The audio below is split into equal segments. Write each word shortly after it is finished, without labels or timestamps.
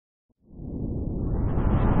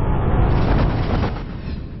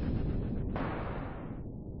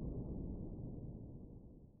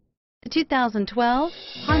2012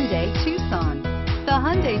 Hyundai Tucson. The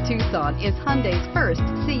Hyundai Tucson is Hyundai's first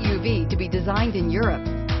CUV to be designed in Europe.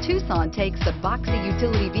 Tucson takes a boxy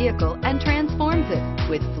utility vehicle and transforms it.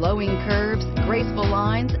 With flowing curves, graceful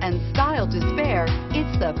lines, and style to spare,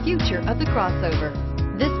 it's the future of the crossover.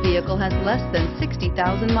 This vehicle has less than 60,000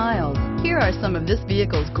 miles. Here are some of this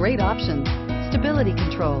vehicle's great options: stability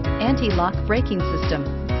control, anti-lock braking system,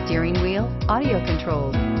 steering wheel audio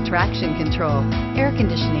controls, traction control, air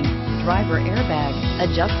conditioning, driver airbag,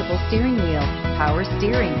 adjustable steering wheel, power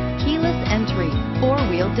steering, keyless entry,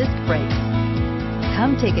 four-wheel disc brakes.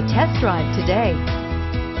 Come take a test drive today.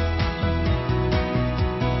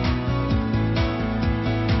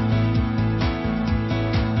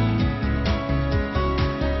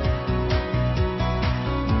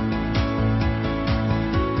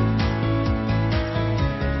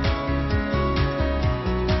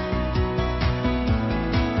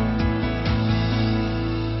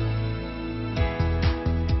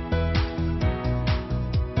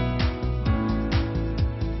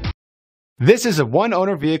 This is a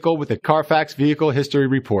one-owner vehicle with a Carfax Vehicle History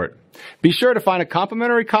Report. Be sure to find a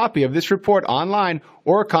complimentary copy of this report online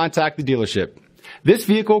or contact the dealership. This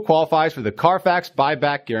vehicle qualifies for the Carfax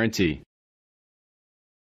Buyback Guarantee.